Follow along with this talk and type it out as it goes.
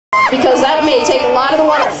because that may take a lot of the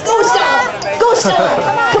water. Go, Stella! Go, Stella!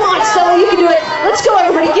 Come on, Stella, you can do it. Let's go,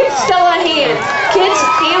 everybody. Give Stella a hand. Kids,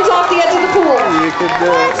 hands off the edge of the pool. You can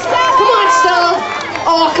do it. Come on, Stella.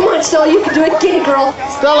 Oh, come on, Stella, you can do it. Get it, girl.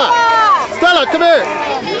 Stella! Stella, come here!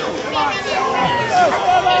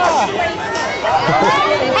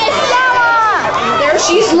 Hey, Stella! There,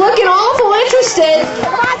 she's looking awful interested.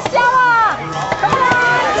 Come on, Stella! Come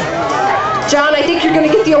on! John, I think you're going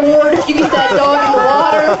to get the award if you get that dog in the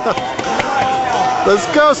water. Let's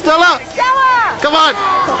go, Stella! Stella! Come on!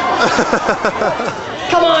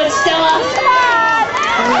 Come on, Stella. Come on!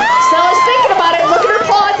 Stella's thinking about it. Look at her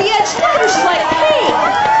paw at the edge. Look at her. She's like, hey.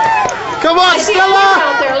 Come on, I see Stella!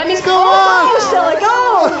 a out there. Let me Go on! Go, Stella,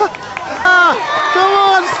 go! Come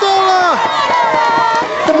on, Stella!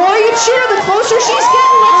 The more you cheer, the closer she's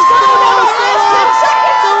getting. Let's go. Now, last 10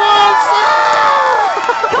 seconds. Come on, Stella!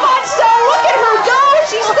 Come on, Stella. Look at her go.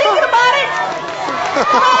 She's thinking about it.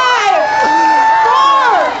 5,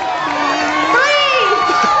 4, 3,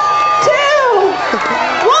 2,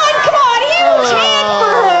 1. Come on, huge hand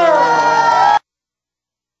for her.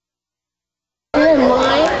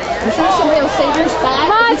 I'm sure somebody will say yours back.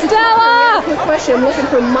 Come on, Stella! Quick question. I'm looking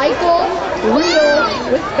for Michael Riddle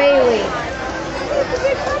with Bailey.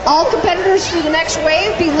 All competitors for the next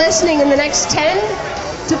wave be listening in the next 10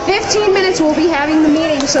 to 15 minutes. We'll be having the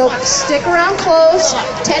meeting, so stick around close.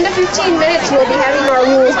 10 to 15 minutes we'll be having our